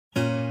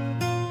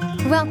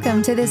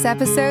Welcome to this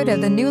episode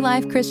of the New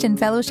Life Christian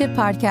Fellowship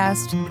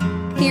Podcast.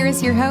 Here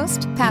is your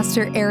host,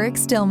 Pastor Eric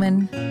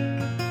Stillman.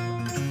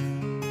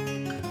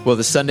 Well,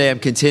 this Sunday I'm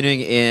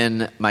continuing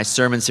in my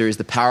sermon series,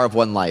 The Power of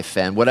One Life.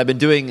 And what I've been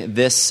doing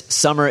this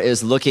summer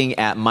is looking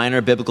at minor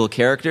biblical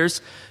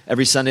characters.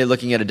 Every Sunday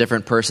looking at a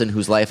different person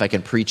whose life I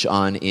can preach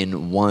on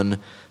in one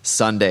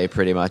Sunday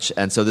pretty much.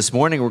 And so this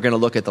morning we're going to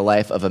look at the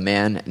life of a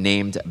man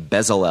named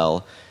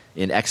Bezalel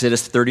in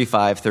Exodus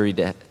 35,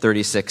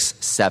 36,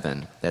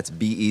 7. That's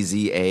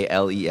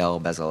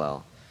B-E-Z-A-L-E-L,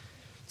 Bezalel.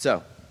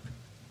 So,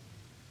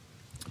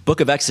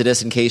 Book of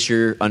Exodus, in case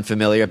you're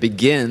unfamiliar,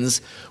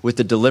 begins with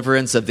the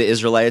deliverance of the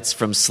Israelites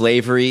from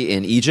slavery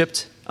in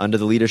Egypt under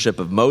the leadership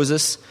of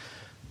Moses.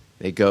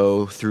 They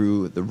go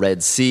through the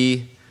Red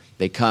Sea.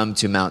 They come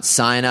to Mount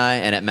Sinai,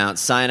 and at Mount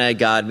Sinai,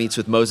 God meets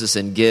with Moses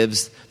and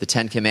gives the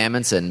 10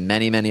 Commandments and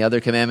many, many other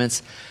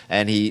commandments.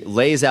 And he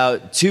lays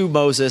out to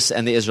Moses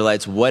and the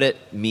Israelites what it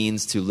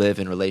means to live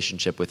in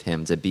relationship with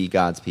him, to be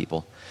God's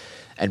people.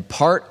 And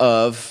part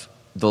of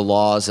the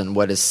laws and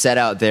what is set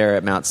out there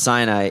at Mount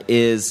Sinai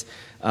is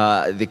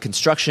the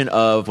construction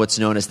of what's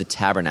known as the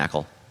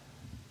tabernacle.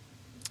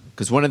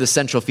 Because one of the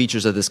central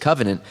features of this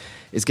covenant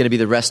is going to be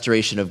the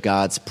restoration of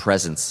God's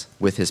presence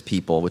with his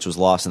people, which was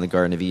lost in the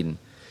Garden of Eden.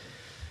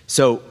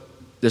 So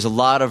there's a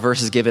lot of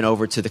verses given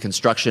over to the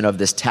construction of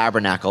this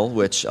tabernacle,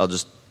 which I'll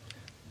just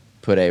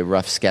put a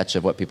rough sketch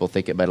of what people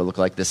think it might look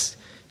like. This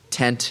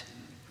tent,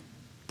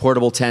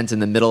 portable tent in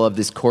the middle of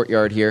this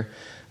courtyard here,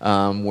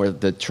 where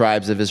the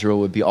tribes of Israel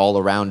would be all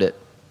around it.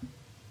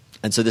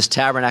 And so this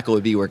tabernacle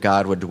would be where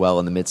God would dwell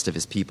in the midst of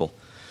his people.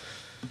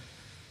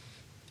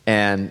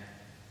 And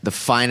the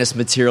finest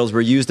materials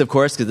were used, of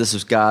course, because this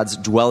was God's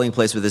dwelling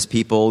place with his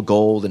people: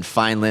 gold and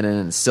fine linen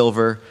and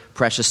silver,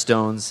 precious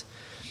stones.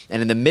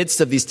 And in the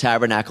midst of these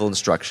tabernacle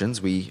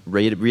instructions, we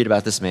read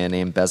about this man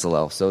named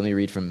Bezalel. So let me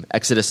read from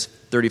Exodus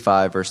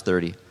 35, verse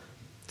 30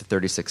 to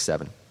 36,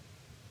 7.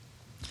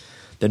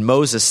 Then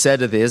Moses said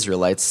to the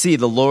Israelites, "See,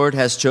 the Lord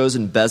has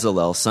chosen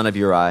Bezalel, son of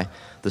Uri,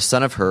 the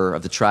son of Hur,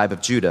 of the tribe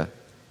of Judah.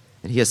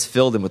 And he has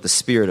filled him with the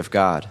Spirit of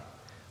God,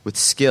 with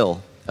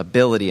skill,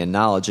 ability, and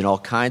knowledge in all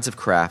kinds of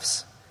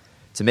crafts,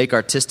 to make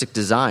artistic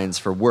designs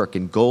for work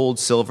in gold,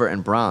 silver,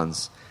 and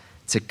bronze,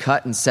 to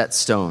cut and set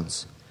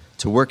stones,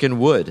 to work in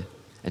wood,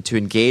 and to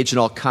engage in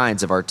all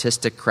kinds of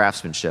artistic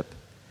craftsmanship.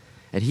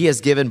 And he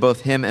has given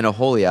both him and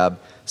Aholiab,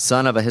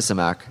 son of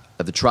Ahisamach,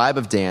 of the tribe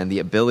of Dan, the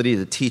ability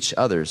to teach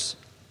others.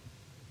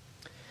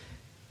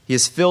 He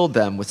has filled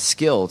them with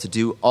skill to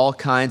do all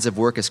kinds of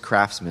work as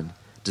craftsmen,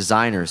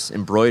 designers,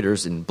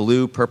 embroiders in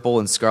blue, purple,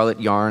 and scarlet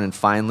yarn and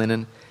fine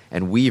linen,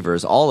 and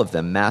weavers, all of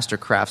them master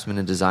craftsmen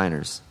and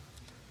designers.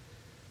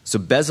 So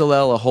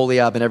Bezalel,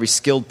 Aholiab, and every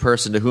skilled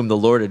person to whom the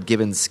Lord had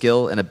given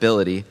skill and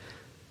ability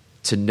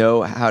to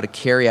know how to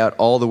carry out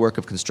all the work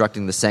of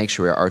constructing the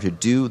sanctuary are to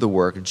do the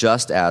work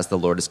just as the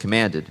Lord has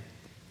commanded."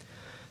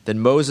 Then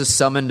Moses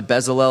summoned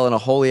Bezalel and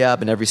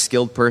Aholiab and every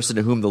skilled person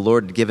to whom the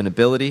Lord had given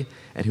ability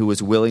and who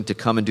was willing to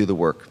come and do the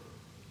work.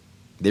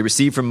 They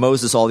received from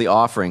Moses all the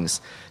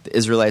offerings the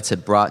Israelites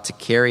had brought to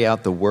carry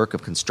out the work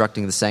of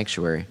constructing the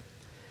sanctuary.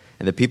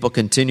 And the people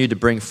continued to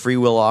bring free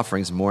will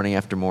offerings morning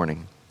after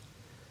morning.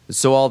 And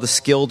so all the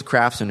skilled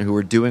craftsmen who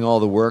were doing all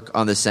the work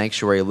on the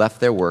sanctuary left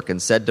their work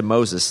and said to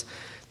Moses,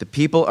 "The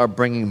people are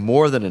bringing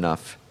more than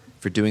enough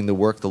for doing the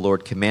work the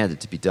Lord commanded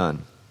to be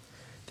done."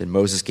 Then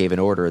Moses gave an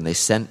order, and they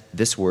sent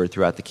this word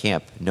throughout the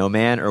camp: "No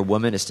man or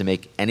woman is to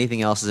make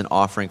anything else as an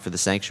offering for the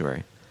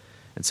sanctuary."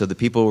 And so the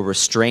people were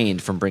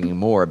restrained from bringing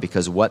more,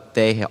 because what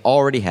they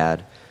already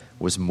had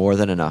was more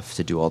than enough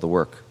to do all the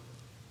work.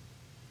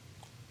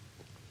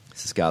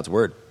 This is God's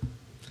word.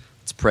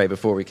 Let's pray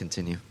before we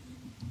continue.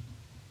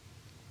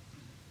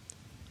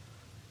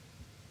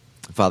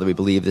 Father, we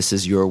believe this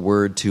is your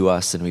word to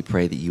us, and we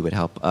pray that you would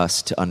help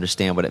us to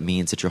understand what it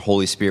means, that your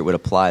Holy Spirit would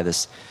apply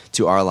this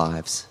to our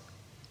lives,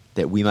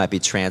 that we might be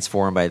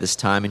transformed by this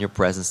time in your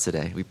presence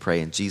today. We pray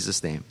in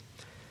Jesus' name.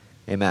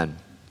 Amen.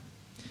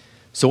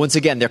 So once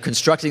again, they're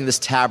constructing this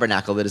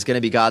tabernacle that is going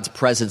to be God's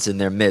presence in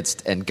their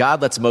midst, and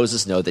God lets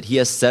Moses know that he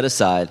has set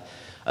aside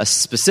a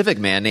specific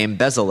man named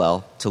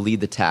Bezalel to lead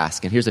the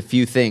task. And here's a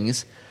few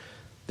things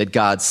that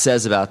God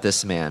says about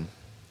this man.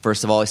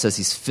 First of all, he says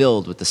he's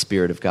filled with the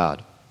Spirit of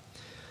God.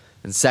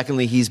 And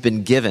secondly, he's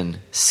been given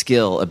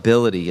skill,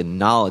 ability, and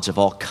knowledge of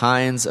all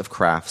kinds of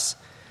crafts.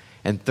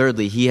 And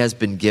thirdly, he has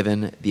been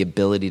given the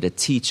ability to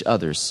teach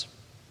others.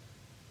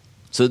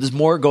 So there's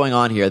more going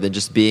on here than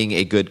just being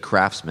a good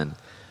craftsman.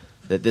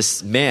 That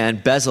this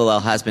man,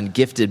 Bezalel, has been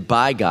gifted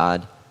by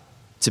God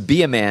to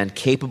be a man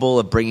capable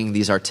of bringing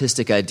these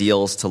artistic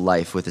ideals to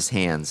life with his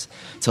hands,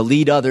 to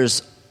lead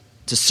others,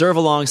 to serve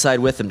alongside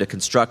with him, to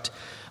construct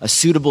a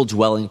suitable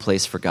dwelling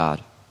place for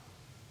God.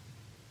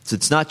 So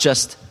it's not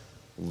just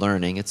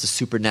learning, it's a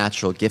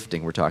supernatural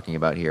gifting we're talking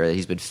about here. That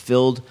he's been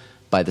filled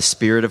by the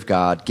Spirit of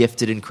God,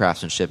 gifted in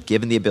craftsmanship,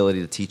 given the ability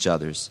to teach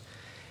others.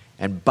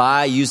 And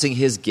by using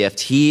his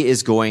gift, he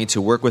is going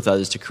to work with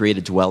others to create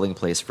a dwelling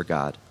place for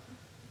God,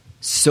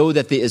 so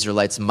that the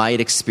Israelites might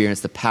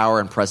experience the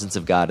power and presence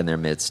of God in their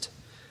midst.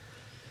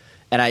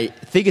 And I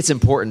think it's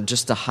important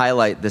just to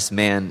highlight this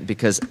man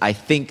because I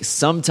think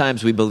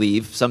sometimes we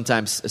believe,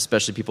 sometimes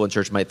especially people in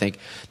church might think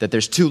that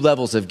there's two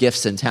levels of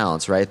gifts and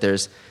talents, right?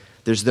 There's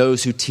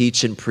those who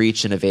teach and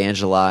preach and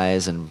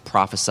evangelize and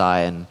prophesy,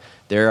 and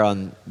they're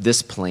on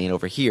this plane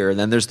over here. And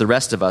then there's the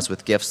rest of us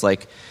with gifts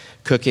like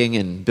cooking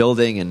and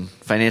building and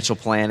financial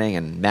planning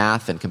and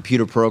math and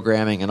computer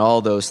programming and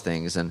all those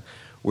things. And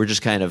we're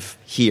just kind of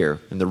here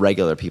in the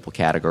regular people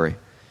category.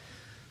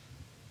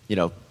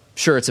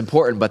 Sure, it's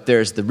important, but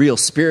there's the real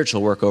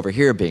spiritual work over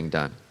here being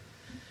done.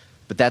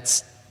 But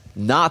that's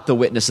not the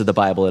witness of the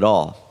Bible at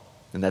all.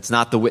 And that's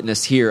not the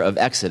witness here of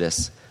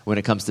Exodus when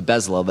it comes to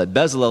Bezalel. But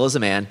Bezalel is a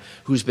man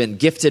who's been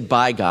gifted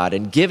by God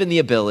and given the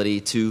ability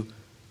to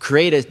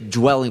create a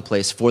dwelling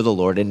place for the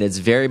Lord. And it's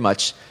very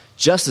much,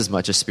 just as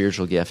much a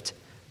spiritual gift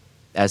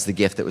as the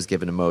gift that was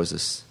given to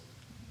Moses.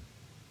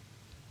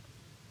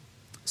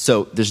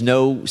 So there's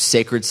no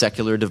sacred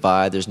secular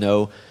divide. There's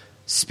no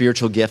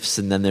spiritual gifts,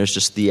 and then there's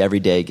just the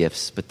everyday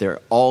gifts. But they're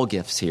all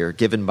gifts here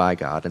given by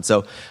God. And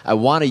so I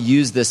want to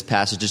use this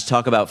passage to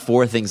talk about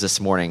four things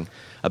this morning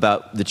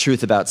about the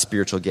truth about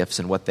spiritual gifts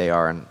and what they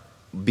are. And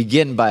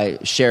begin by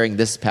sharing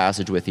this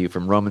passage with you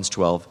from Romans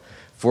 12,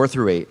 4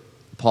 through 8.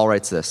 Paul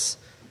writes this: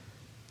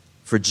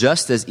 "For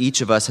just as each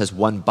of us has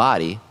one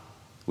body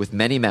with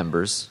many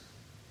members,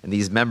 and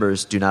these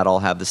members do not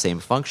all have the same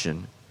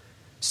function,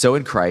 so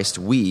in Christ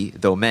we,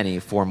 though many,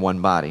 form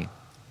one body,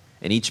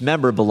 and each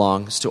member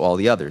belongs to all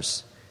the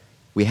others.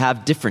 We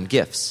have different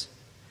gifts,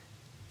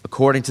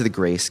 according to the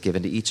grace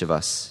given to each of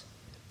us.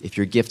 If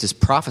your gift is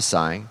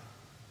prophesying,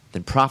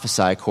 then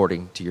prophesy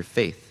according to your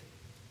faith.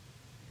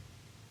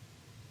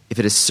 If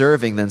it is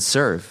serving, then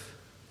serve.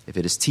 If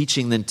it is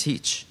teaching, then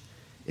teach.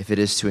 If it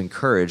is to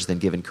encourage, then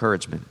give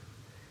encouragement.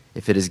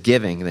 If it is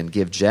giving, then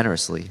give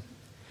generously.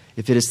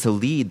 If it is to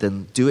lead,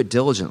 then do it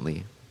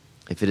diligently.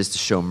 If it is to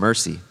show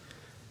mercy,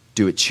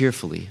 do it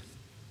cheerfully."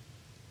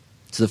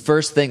 So the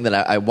first thing that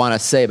I want to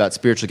say about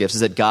spiritual gifts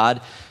is that God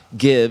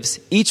gives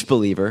each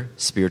believer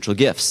spiritual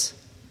gifts.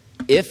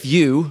 If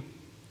you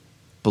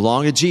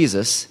belong to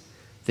Jesus,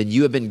 then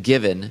you have been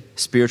given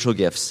spiritual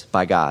gifts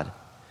by God.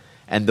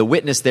 And the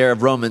witness there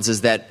of Romans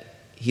is that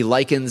he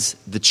likens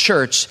the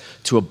church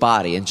to a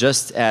body. And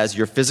just as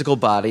your physical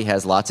body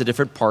has lots of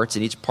different parts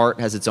and each part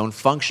has its own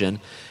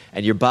function,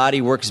 and your body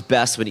works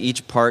best when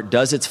each part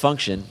does its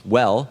function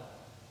well,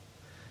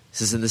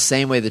 this is in the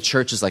same way the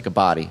church is like a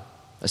body,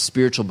 a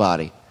spiritual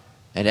body.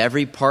 And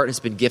every part has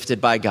been gifted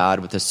by God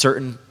with a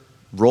certain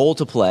role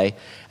to play,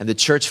 and the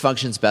church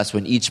functions best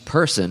when each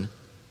person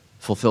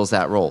fulfills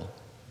that role.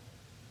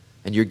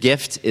 And your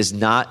gift is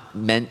not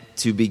meant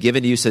to be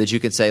given to you so that you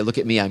can say, "Look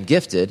at me, I'm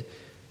gifted."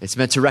 It's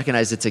meant to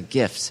recognize it's a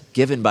gift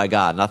given by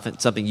God,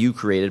 not something you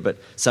created, but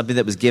something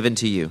that was given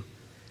to you.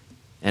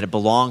 And it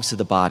belongs to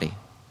the body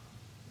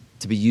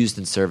to be used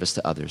in service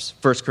to others.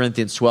 1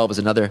 Corinthians 12 is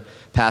another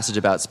passage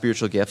about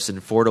spiritual gifts.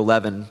 In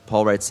 4-11,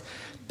 Paul writes,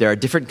 "There are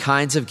different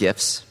kinds of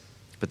gifts,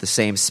 but the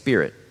same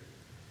Spirit.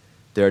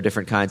 There are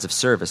different kinds of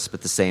service,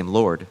 but the same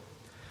Lord.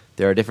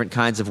 There are different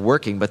kinds of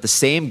working, but the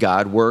same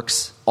God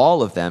works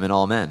all of them in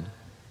all men.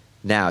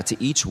 Now,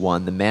 to each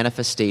one, the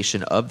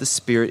manifestation of the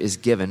Spirit is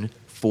given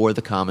for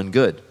the common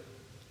good.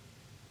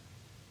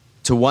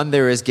 To one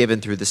there is given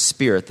through the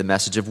Spirit the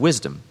message of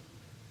wisdom,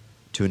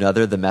 to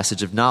another the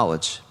message of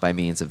knowledge by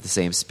means of the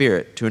same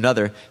Spirit, to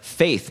another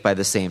faith by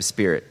the same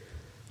Spirit,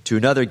 to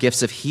another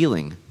gifts of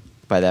healing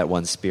by that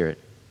one Spirit,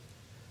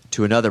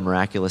 to another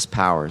miraculous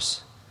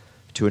powers,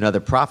 to another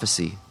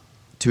prophecy,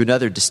 to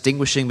another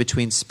distinguishing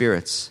between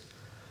spirits,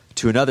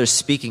 to another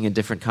speaking in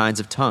different kinds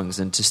of tongues,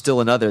 and to still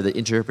another the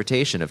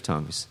interpretation of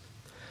tongues.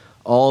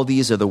 All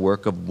these are the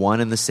work of one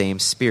and the same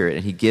Spirit,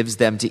 and he gives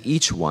them to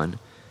each one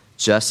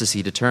just as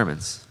he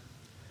determines."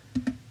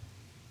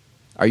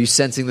 Are you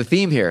sensing the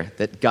theme here?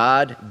 That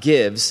God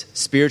gives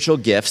spiritual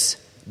gifts,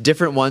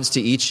 different ones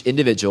to each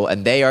individual,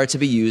 and they are to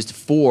be used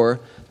for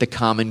the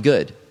common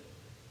good.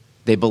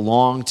 They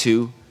belong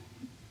to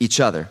each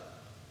other.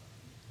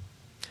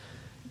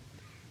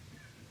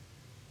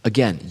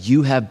 Again,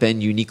 you have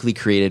been uniquely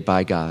created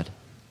by God.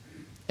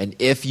 And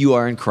if you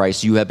are in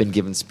Christ, you have been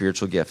given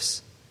spiritual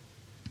gifts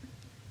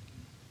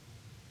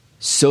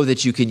so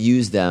that you can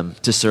use them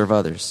to serve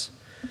others.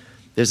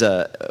 There's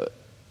a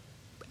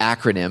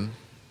acronym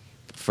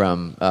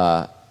from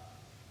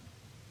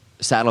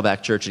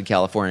Saddleback Church in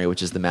California,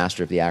 which is the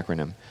master of the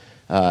acronym.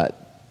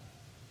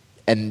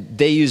 And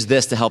they use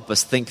this to help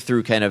us think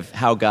through kind of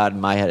how God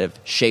might have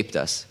shaped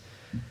us.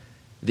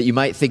 That you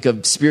might think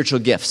of spiritual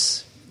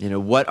gifts. You know,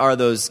 what are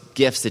those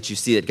gifts that you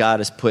see that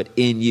God has put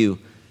in you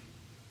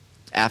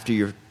after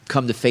you've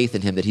come to faith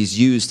in him, that he's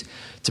used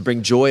to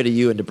bring joy to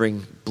you and to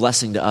bring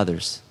blessing to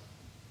others?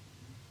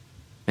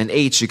 And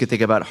H, you could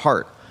think about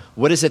heart.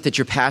 What is it that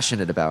you're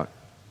passionate about?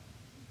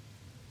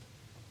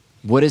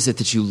 What is it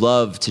that you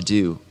love to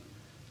do?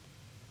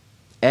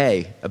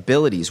 A,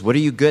 abilities. What are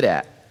you good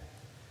at?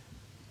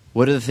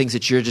 What are the things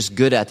that you're just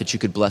good at that you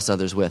could bless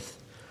others with?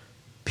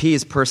 P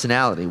is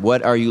personality.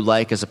 What are you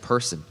like as a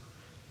person?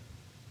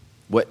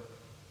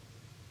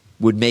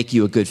 would make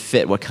you a good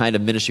fit? What kind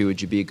of ministry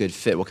would you be a good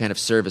fit? What kind of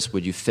service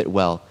would you fit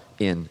well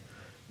in?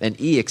 And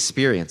E,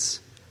 experience.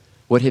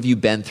 What have you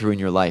been through in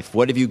your life?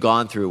 What have you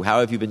gone through?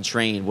 How have you been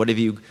trained? What have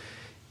you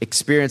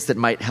experienced that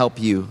might help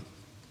you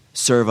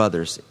serve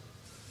others?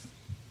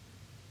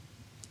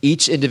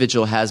 Each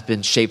individual has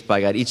been shaped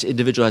by God. Each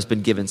individual has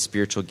been given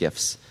spiritual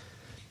gifts.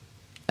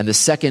 And the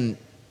second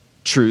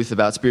truth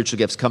about spiritual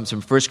gifts comes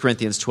from 1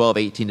 Corinthians 12,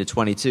 18 to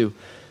 22.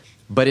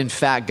 But in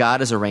fact, God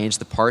has arranged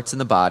the parts in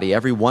the body,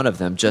 every one of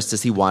them, just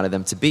as he wanted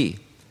them to be.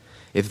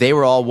 If they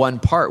were all one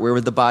part, where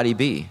would the body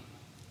be?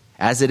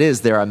 As it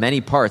is, there are many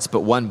parts,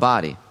 but one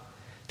body.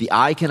 The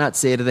eye cannot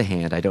say to the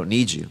hand, I don't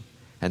need you.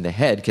 And the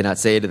head cannot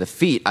say to the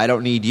feet, I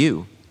don't need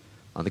you.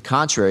 On the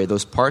contrary,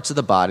 those parts of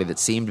the body that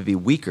seem to be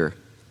weaker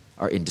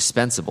are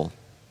indispensable.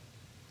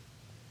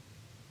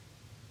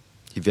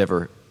 Have you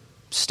ever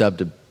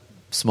stubbed a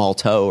small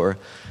toe or,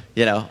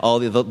 all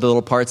the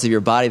little parts of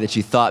your body that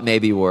you thought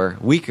maybe were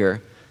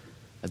weaker?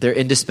 They're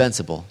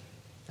indispensable.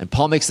 And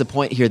Paul makes the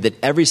point here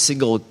that every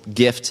single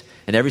gift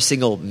and every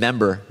single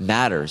member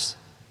matters.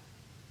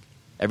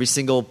 Every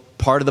single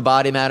part of the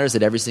body matters,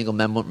 and every single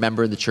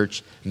member in the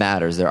church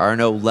matters. There are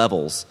no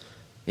levels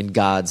in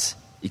God's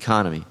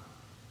economy.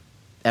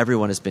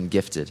 Everyone has been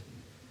gifted.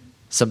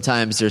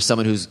 Sometimes there's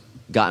someone who's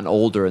gotten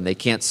older and they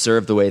can't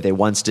serve the way they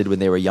once did when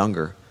they were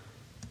younger.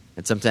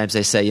 And sometimes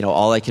they say,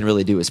 all I can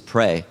really do is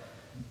pray.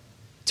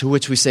 To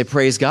which we say,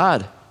 praise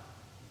God.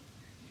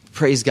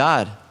 Praise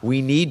God.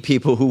 We need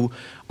people who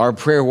are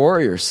prayer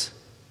warriors.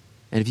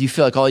 And if you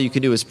feel like all you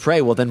can do is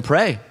pray, well, then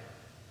pray.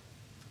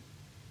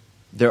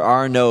 There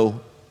are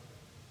no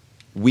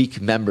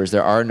weak members.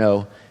 There are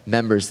no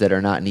members that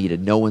are not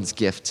needed. No one's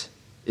gift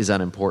is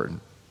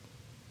unimportant.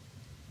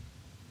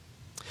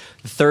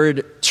 The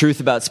third truth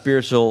about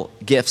spiritual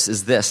gifts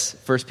is this.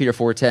 1 Peter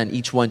 4:10,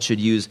 each one should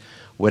use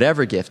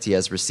whatever gift he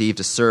has received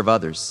to serve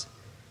others,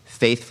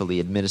 faithfully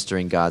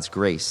administering God's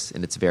grace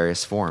in its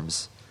various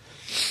forms.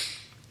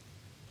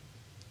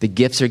 The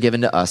gifts are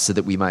given to us so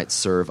that we might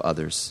serve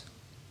others.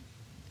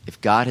 If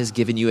God has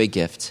given you a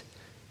gift,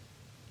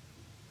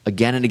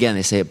 again and again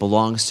they say it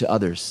belongs to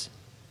others.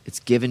 It's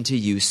given to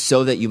you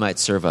so that you might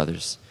serve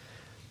others.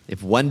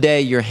 If one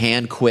day your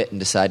hand quit and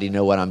decided, you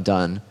know what, I'm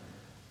done,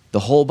 the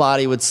whole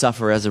body would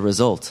suffer as a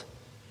result.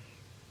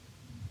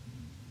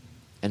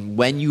 And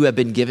when you have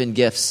been given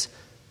gifts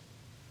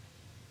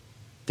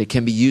that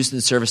can be used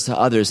in service to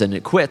others and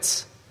it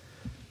quits,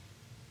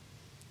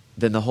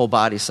 then the whole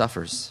body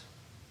suffers.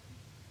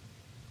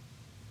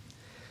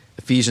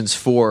 Ephesians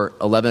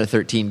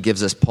 4:11-13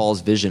 gives us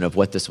Paul's vision of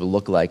what this will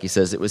look like. He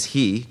says, it was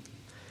he,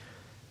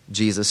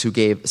 Jesus, who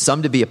gave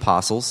some to be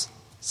apostles,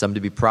 some to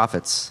be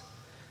prophets,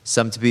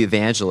 some to be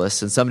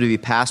evangelists, and some to be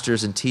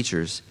pastors and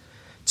teachers,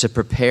 to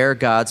prepare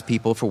God's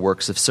people for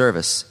works of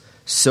service,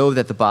 so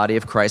that the body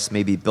of Christ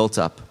may be built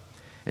up,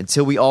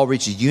 until we all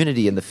reach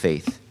unity in the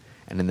faith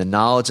and in the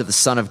knowledge of the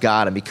Son of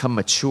God and become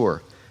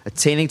mature,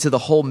 attaining to the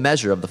whole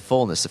measure of the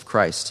fullness of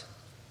Christ.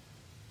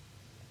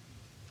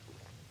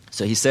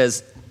 So he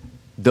says,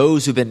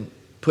 those who've been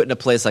put in a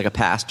place like a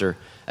pastor,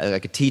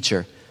 like a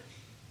teacher,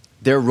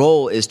 their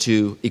role is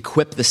to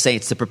equip the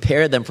saints, to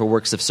prepare them for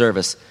works of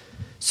service,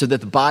 so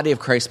that the body of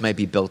Christ might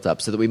be built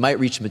up, so that we might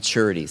reach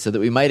maturity, so that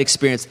we might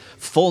experience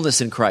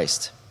fullness in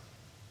Christ.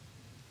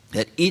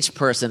 That each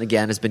person,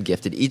 again, has been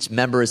gifted. Each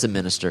member is a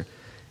minister.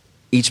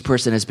 Each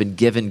person has been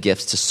given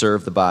gifts to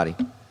serve the body.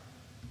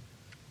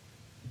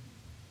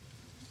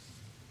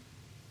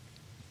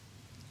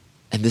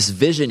 And this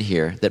vision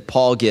here that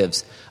Paul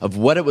gives of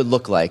what it would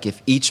look like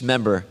if each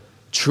member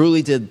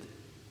truly did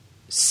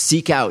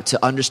seek out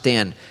to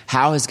understand,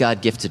 how has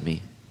God gifted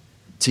me?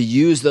 To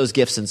use those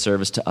gifts in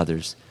service to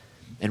others.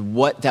 And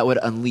what that would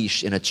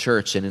unleash in a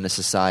church and in a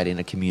society and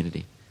a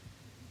community.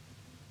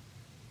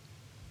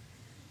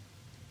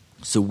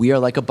 So we are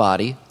like a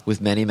body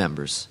with many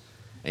members.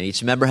 And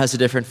each member has a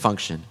different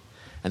function.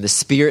 And the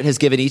Spirit has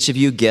given each of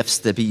you gifts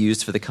that be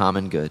used for the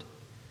common good.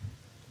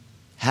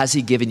 Has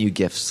he given you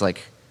gifts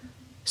like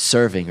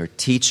serving or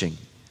teaching,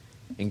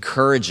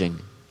 encouraging,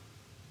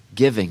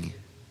 giving,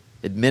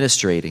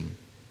 administrating,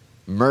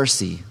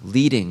 mercy,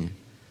 leading?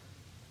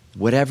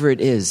 Whatever it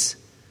is,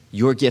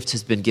 your gift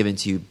has been given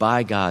to you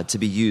by God to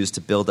be used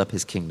to build up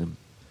his kingdom.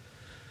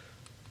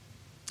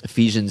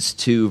 Ephesians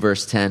 2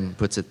 verse 10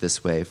 puts it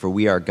this way, for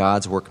we are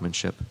God's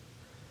workmanship,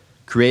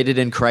 created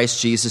in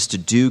Christ Jesus to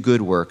do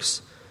good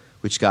works,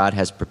 which God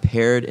has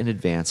prepared in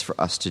advance for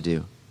us to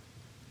do.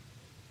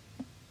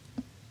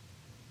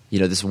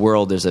 This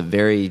world, there's a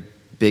very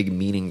big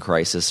meaning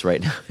crisis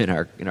right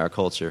now in our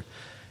culture.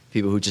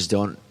 People who just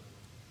don't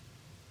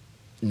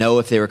know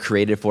if they were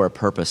created for a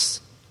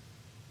purpose.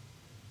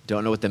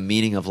 Don't know what the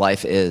meaning of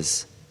life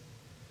is.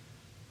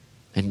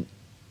 And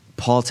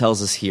Paul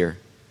tells us here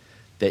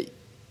that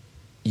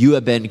you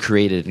have been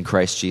created in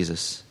Christ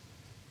Jesus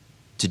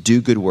to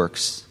do good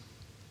works,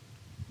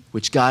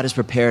 which God has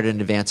prepared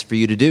in advance for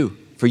you to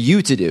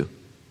do.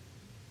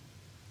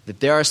 That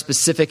there are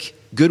specific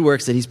good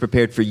works that he's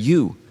prepared for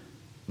you,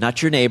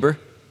 not your neighbor,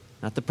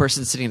 not the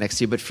person sitting next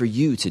to you, but for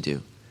you to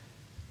do.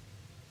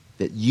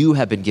 that you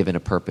have been given a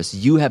purpose.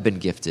 You have been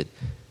gifted.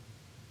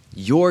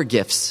 Your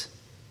gifts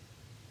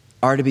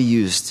are to be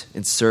used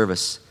in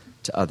service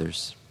to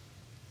others.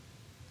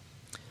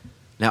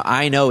 Now,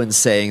 I know in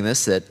saying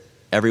this that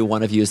every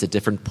one of you is at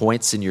different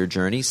points in your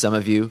journey. Some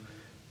of you,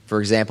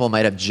 for example,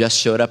 might have just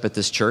showed up at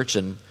this church,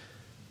 and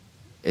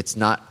it's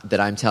not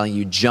that I'm telling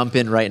you jump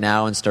in right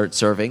now and start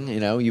serving.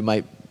 You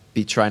might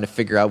be trying to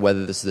figure out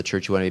whether this is the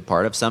church you want to be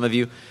part of. Some of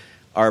you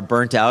are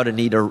burnt out and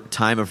need a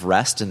time of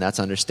rest, and that's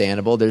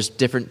understandable. There's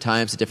different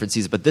times, different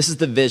seasons, but this is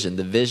the vision.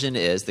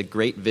 The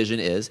great vision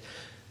is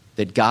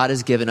that God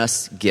has given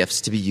us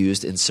gifts to be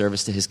used in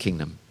service to his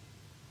kingdom,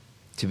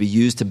 to be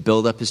used to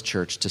build up his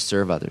church, to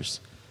serve others.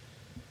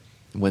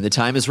 When the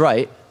time is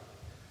right,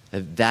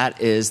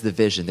 that is the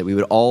vision, that we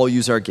would all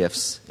use our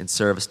gifts in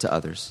service to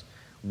others.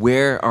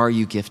 Where are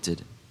you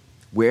gifted?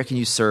 Where can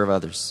you serve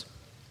others?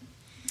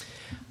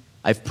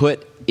 I've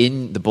put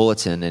in the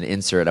bulletin an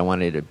insert. I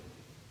wanted to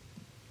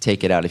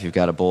take it out if you've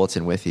got a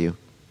bulletin with you,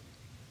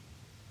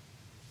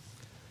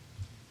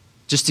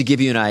 just to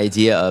give you an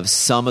idea of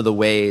some of the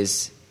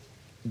ways,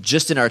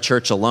 just in our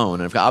church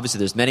alone, and obviously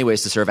there's many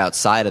ways to serve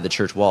outside of the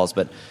church walls,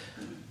 but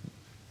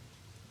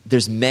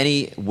there's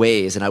many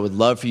ways, and I would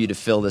love for you to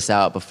fill this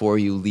out before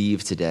you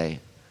leave today.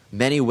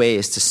 Many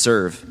ways to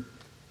serve.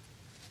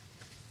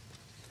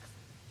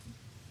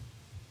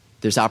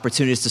 There's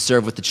opportunities to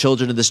serve with the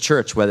children of this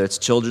church, whether it's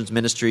children's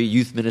ministry,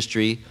 youth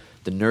ministry,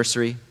 the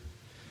nursery.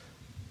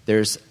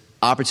 There's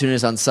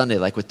opportunities on Sunday,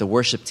 like with the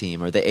worship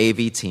team or the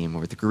AV team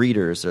or the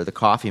greeters or the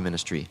coffee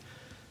ministry.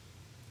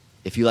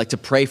 If you like to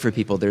pray for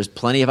people, there's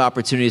plenty of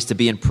opportunities to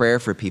be in prayer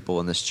for people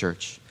in this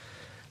church.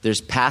 There's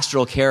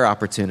pastoral care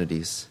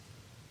opportunities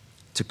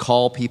to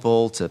call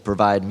people, to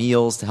provide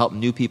meals, to help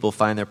new people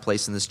find their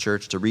place in this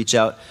church, to reach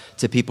out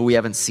to people we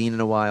haven't seen in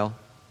a while.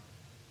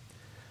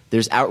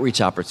 There's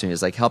outreach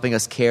opportunities like helping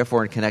us care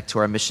for and connect to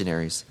our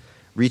missionaries,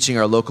 reaching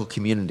our local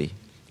community,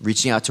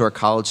 reaching out to our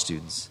college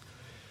students.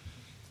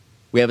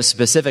 We have a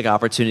specific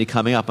opportunity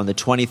coming up on the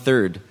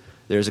 23rd.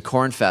 There's a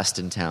Corn Fest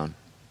in town.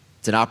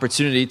 It's an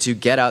opportunity to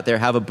get out there,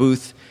 have a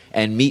booth,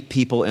 and meet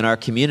people in our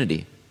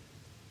community.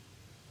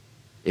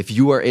 If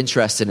you are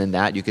interested in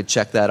that, you could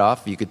check that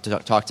off. You could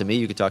talk to me.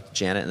 You could talk to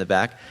Janet in the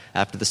back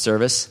after the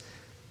service.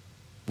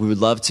 We would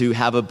love to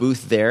have a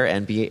booth there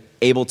and be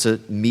able to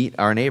meet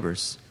our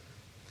neighbors.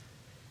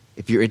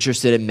 If you're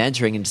interested in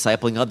mentoring and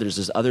discipling others,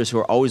 there's others who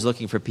are always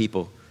looking for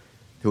people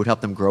who would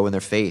help them grow in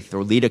their faith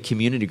or lead a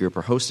community group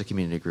or host a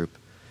community group.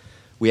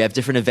 We have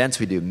different events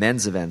we do,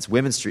 men's events,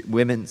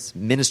 women's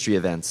ministry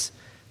events,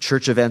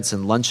 church events,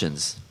 and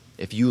luncheons.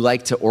 If you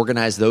like to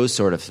organize those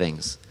sort of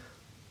things,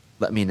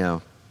 let me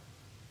know.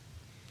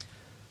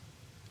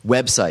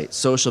 Website,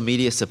 social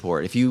media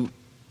support. If you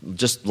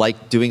just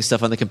like doing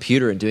stuff on the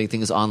computer and doing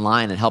things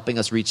online and helping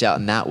us reach out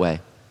in that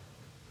way,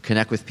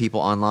 connect with people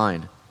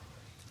online.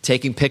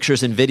 Taking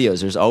pictures and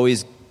videos. There's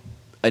always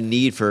a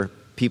need for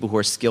people who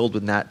are skilled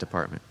in that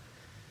department.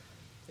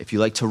 If you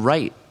like to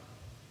write,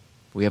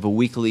 we have a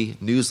weekly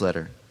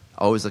newsletter.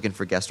 Always looking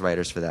for guest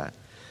writers for that.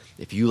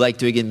 If you like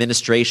doing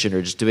administration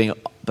or just doing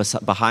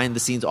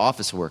behind-the-scenes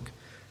office work,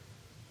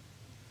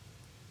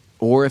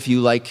 or if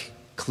you like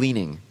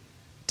cleaning,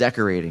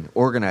 decorating,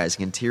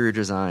 organizing, interior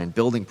design,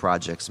 building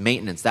projects,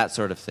 maintenance, that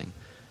sort of thing,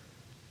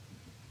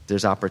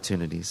 there's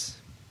opportunities.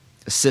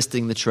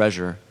 Assisting the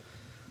treasurer,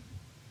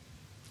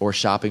 or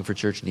shopping for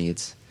church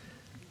needs,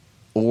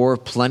 or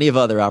plenty of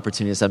other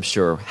opportunities, I'm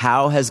sure.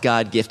 How has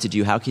God gifted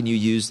you? How can you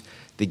use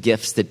the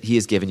gifts that he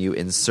has given you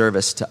in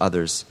service to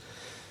others?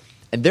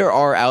 And there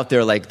are out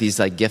there like these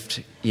like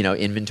gift,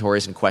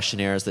 inventories and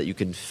questionnaires that you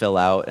can fill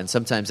out, and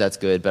sometimes that's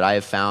good, but I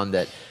have found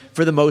that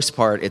for the most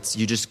part, it's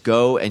you just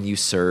go and you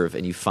serve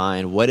and you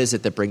find what is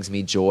it that brings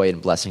me joy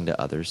and blessing to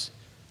others,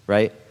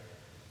 right?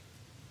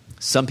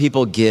 Some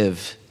people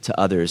give to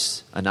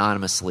others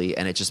anonymously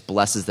and it just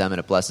blesses them and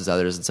it blesses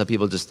others, and some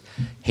people just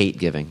hate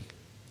giving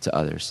to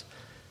others.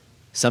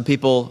 Some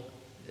people,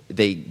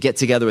 they get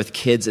together with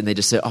kids and they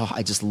just say, oh,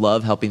 I just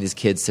love helping these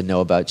kids to know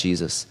about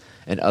Jesus.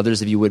 And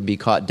others of you wouldn't be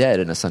caught dead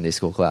in a Sunday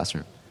school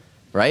classroom,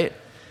 right?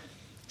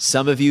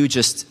 Some of you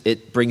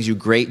it brings you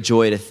great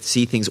joy to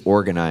see things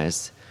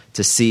organized,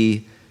 to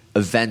see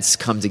events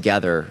come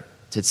together,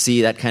 to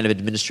see that kind of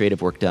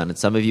administrative work done. And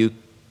some of you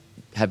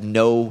have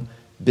no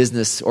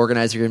business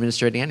organizing or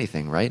administrating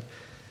anything, right?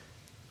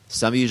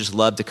 Some of you just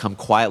love to come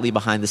quietly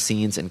behind the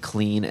scenes and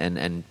clean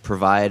and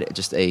provide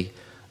just a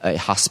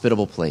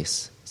hospitable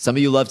place. Some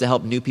of you love to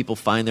help new people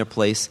find their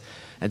place,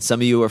 and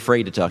some of you are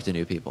afraid to talk to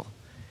new people.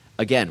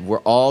 Again, we're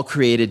all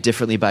created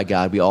differently by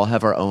God. We all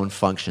have our own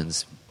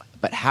functions.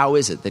 But how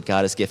is it that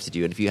God has gifted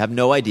you? And if you have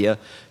no idea,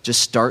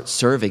 just start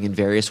serving in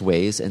various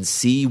ways and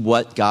see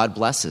what God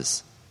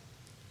blesses.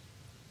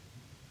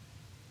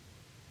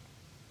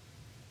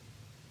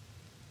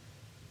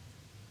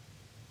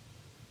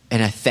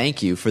 And I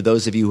thank you for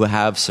those of you who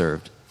have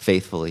served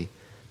faithfully,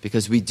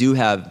 because we do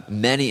have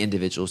many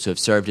individuals who have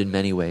served in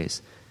many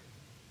ways.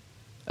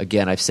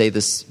 Again, I've said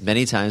this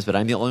many times, but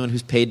I'm the only one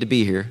who's paid to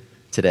be here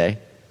today.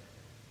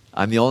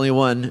 I'm the only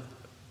one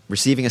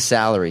receiving a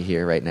salary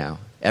here right now.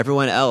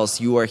 Everyone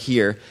else, you are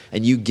here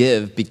and you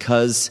give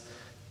because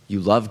you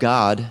love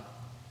God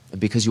and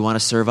because you want to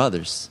serve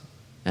others.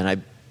 And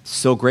I'm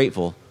so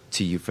grateful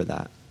to you for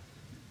that.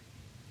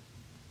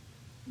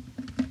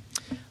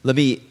 Let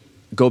me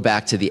go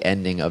back to the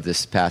ending of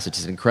this passage.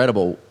 It's an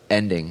incredible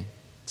ending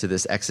to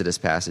this Exodus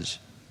passage.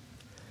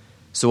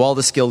 So all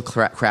the skilled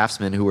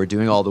craftsmen who were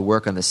doing all the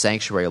work on the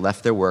sanctuary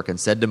left their work and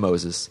said to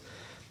Moses,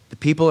 "The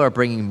people are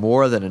bringing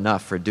more than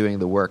enough for doing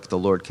the work the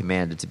Lord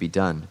commanded to be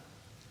done."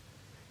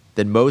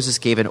 Then Moses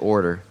gave an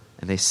order,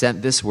 and they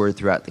sent this word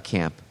throughout the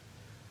camp: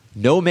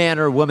 "No man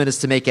or woman is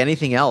to make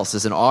anything else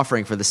as an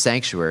offering for the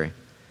sanctuary."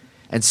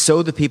 And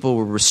so the people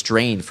were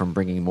restrained from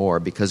bringing more,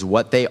 because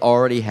what they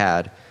already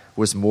had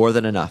was more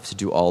than enough to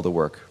do all the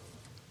work.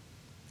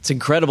 It's an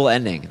incredible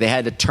ending. They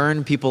had to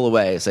turn people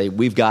away and say,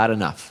 "We've got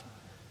enough.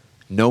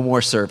 No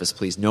more service,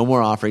 please. No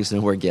more offerings,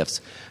 no more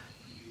gifts."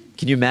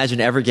 Can you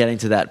imagine ever getting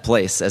to that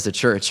place as a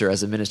church or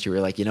as a ministry where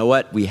you're like, you know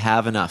what? We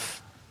have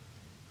enough.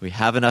 We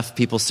have enough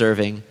people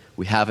serving.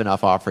 We have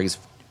enough offerings.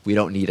 We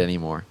don't need any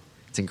more.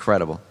 It's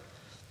incredible.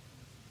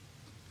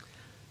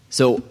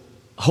 So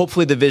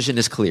hopefully the vision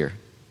is clear.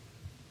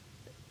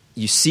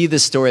 You see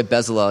this story of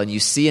Bezalel, and you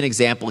see an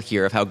example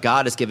here of how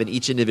God has given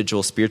each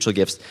individual spiritual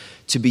gifts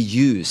to be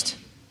used.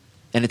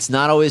 And it's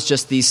not always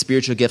just these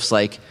spiritual gifts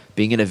like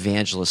being an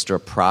evangelist or a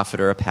prophet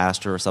or a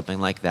pastor or something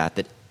like that.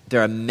 That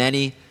there are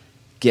many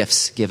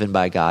gifts given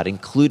by God,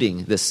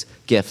 including this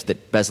gift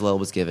that Bezalel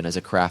was given as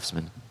a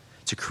craftsman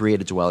to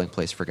create a dwelling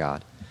place for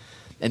God.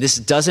 And this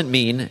doesn't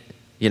mean,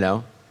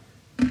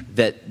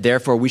 that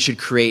therefore we should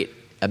create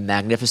a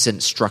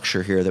magnificent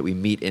structure here that we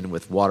meet in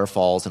with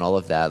waterfalls and all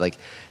of that. Like,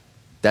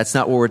 that's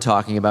not what we're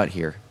talking about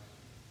here.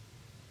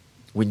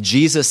 When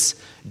Jesus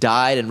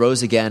died and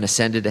rose again,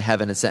 ascended to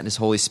heaven and sent his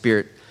Holy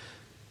Spirit,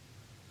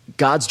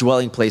 God's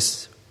dwelling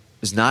place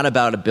is not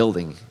about a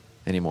building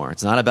anymore.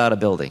 It's not about a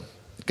building.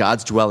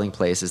 God's dwelling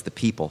place is the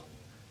people.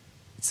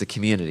 It's the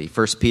community.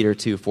 1 Peter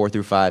 2,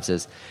 4-5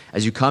 says,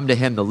 "As you come to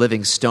him, the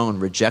living stone,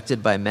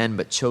 rejected by men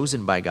but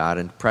chosen by God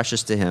and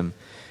precious to him,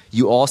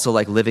 you also,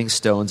 like living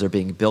stones, are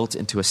being built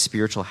into a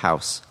spiritual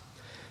house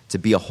to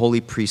be a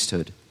holy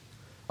priesthood,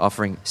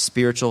 offering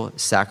spiritual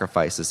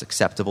sacrifices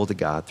acceptable to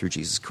God through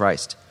Jesus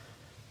Christ."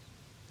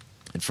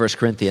 In 1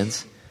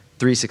 Corinthians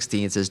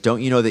 3:16 it says,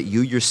 "Don't you know that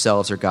you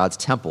yourselves are God's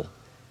temple,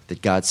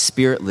 that God's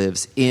Spirit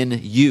lives in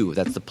you?"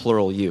 That's the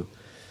plural you.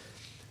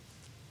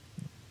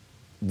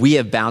 We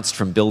have bounced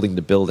from building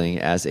to building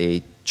as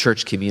a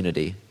church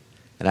community.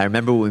 And I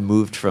remember when we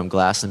moved from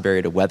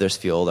Glastonbury to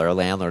Wethersfield, our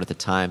landlord at the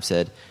time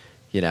said,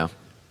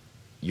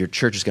 your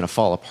church is going to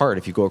fall apart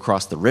if you go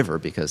across the river,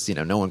 because,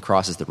 no one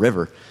crosses the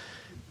river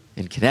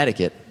in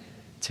Connecticut.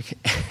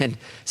 And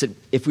said,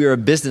 if we were a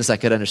business, I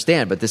could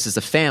understand, but this is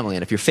a family.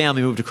 And if your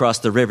family moved across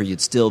the river,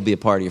 you'd still be a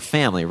part of your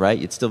family, right?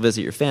 You'd still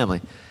visit your family.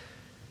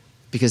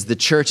 Because the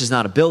church is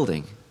not a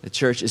building. The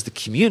church is the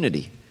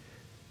community.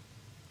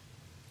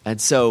 And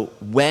so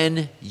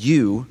when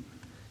you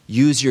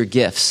use your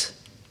gifts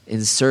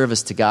in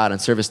service to God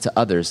and service to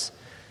others,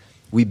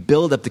 we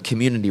build up the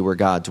community where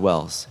God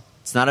dwells.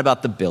 It's not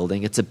about the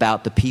building, it's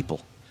about the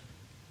people.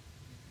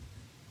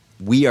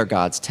 We are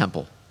God's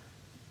temple.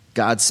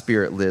 God's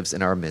Spirit lives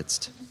in our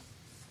midst.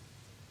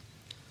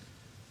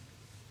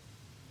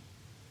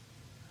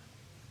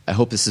 I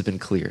hope this has been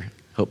clear.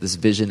 I hope this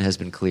vision has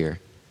been clear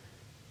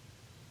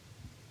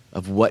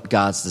of what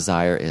God's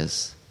desire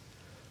is.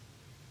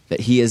 That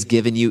he has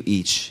given you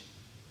each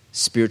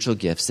spiritual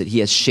gifts, that he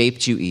has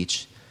shaped you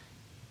each,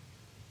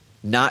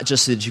 not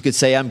just so that you could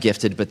say I'm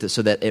gifted, but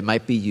so that it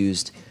might be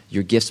used,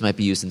 your gifts might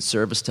be used in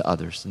service to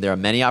others. And there are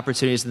many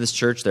opportunities in this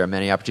church, there are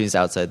many opportunities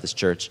outside this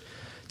church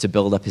to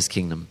build up his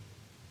kingdom.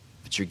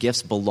 But your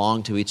gifts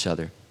belong to each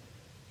other.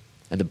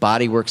 And the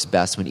body works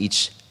best when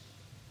each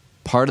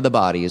part of the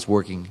body is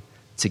working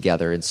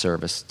together in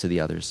service to the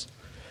others.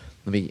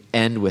 Let me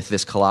end with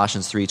this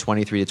Colossians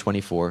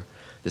 3:23-24,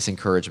 this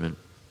encouragement.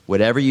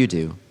 "Whatever you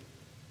do,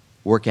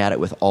 work at it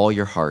with all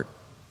your heart,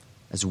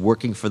 as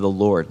working for the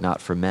Lord,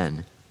 not for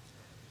men,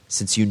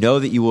 since you know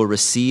that you will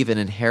receive an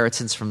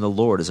inheritance from the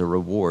Lord as a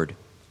reward.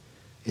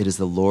 It is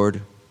the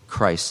Lord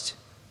Christ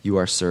you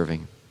are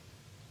serving."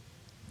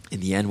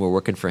 In the end, we're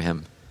working for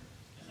him.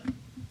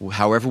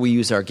 However we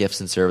use our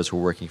gifts in service,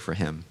 we're working for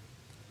him.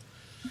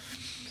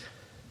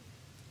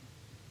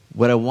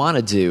 What I want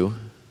to do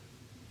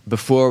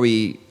before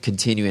we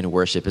continue in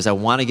worship is I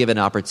want to give an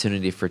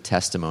opportunity for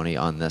testimony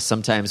on this.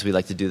 Sometimes we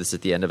like to do this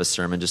at the end of a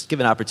sermon, just give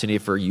an opportunity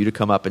for you to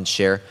come up and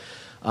share.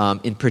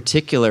 In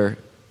particular,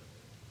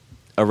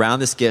 around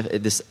this gift,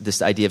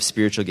 this idea of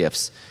spiritual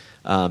gifts.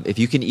 If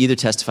you can either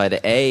testify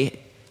to A,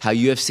 how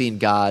you have seen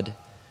God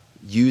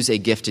use a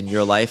gift in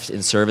your life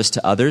in service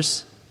to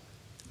others,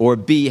 or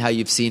B, how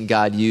you've seen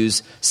God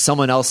use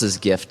someone else's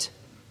gift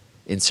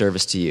in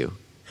service to you.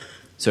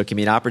 So it can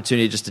be an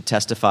opportunity just to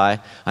testify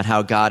on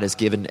how God has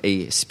given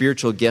a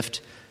spiritual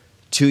gift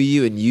to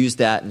you and used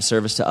that in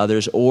service to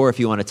others, or if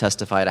you want to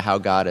testify to how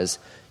God has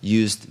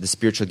used the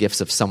spiritual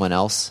gifts of someone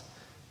else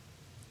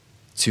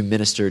to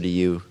minister to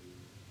you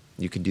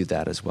you can do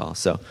that as well.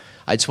 So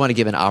I just want to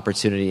give an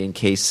opportunity in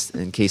case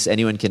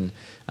anyone can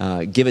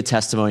give a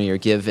testimony or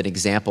give an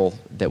example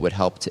that would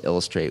help to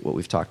illustrate what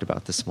we've talked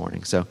about this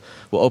morning. So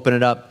we'll open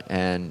it up,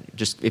 and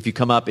just if you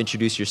come up,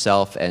 introduce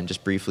yourself and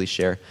just briefly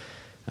share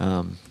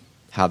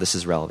how this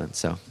is relevant.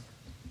 So.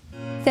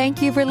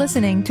 Thank you for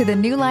listening to the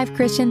New Life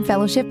Christian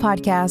Fellowship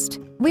Podcast.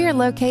 We are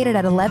located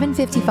at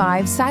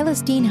 1155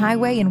 Silas Deane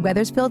Highway in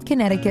Wethersfield,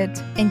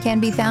 Connecticut, and can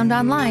be found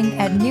online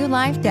at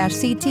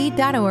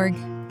newlife-ct.org.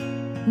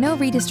 No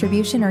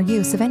redistribution or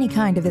use of any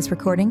kind of this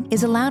recording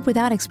is allowed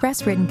without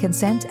express written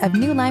consent of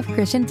New Life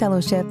Christian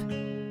Fellowship.